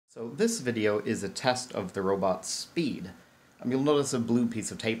So this video is a test of the robot's speed. You'll notice a blue piece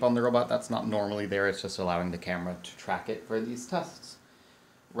of tape on the robot. That's not normally there, it's just allowing the camera to track it for these tests.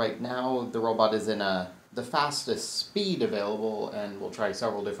 Right now, the robot is in the fastest speed available, and we'll try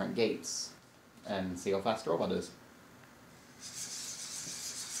several different gaits and see how fast the robot is.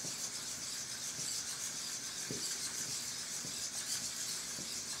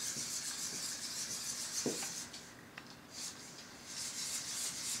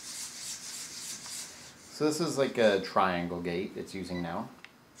 So this is like a triangle gait it's using now.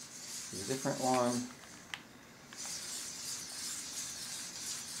 There's a different one.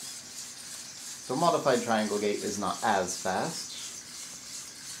 So modified triangle gait is not as fast.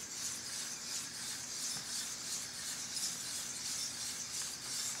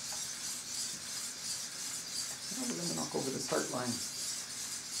 Oh, we're going to knock over the start line.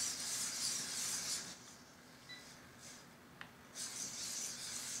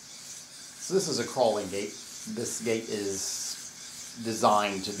 So this is a crawling gait. This gait is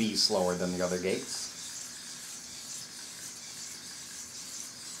designed to be slower than the other gaits.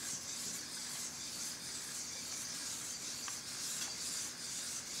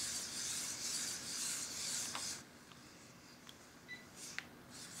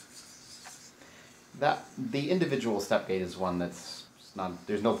 The individual step gait is one that's not,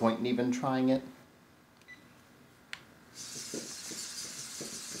 there's no point in even trying it.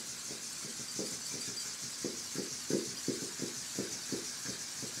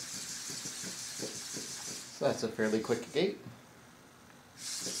 So that's a fairly quick gait.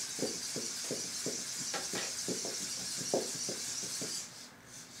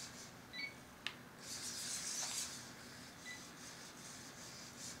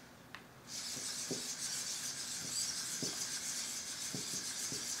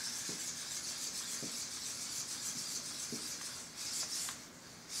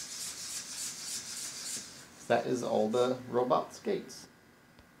 That is all the robot's gaits.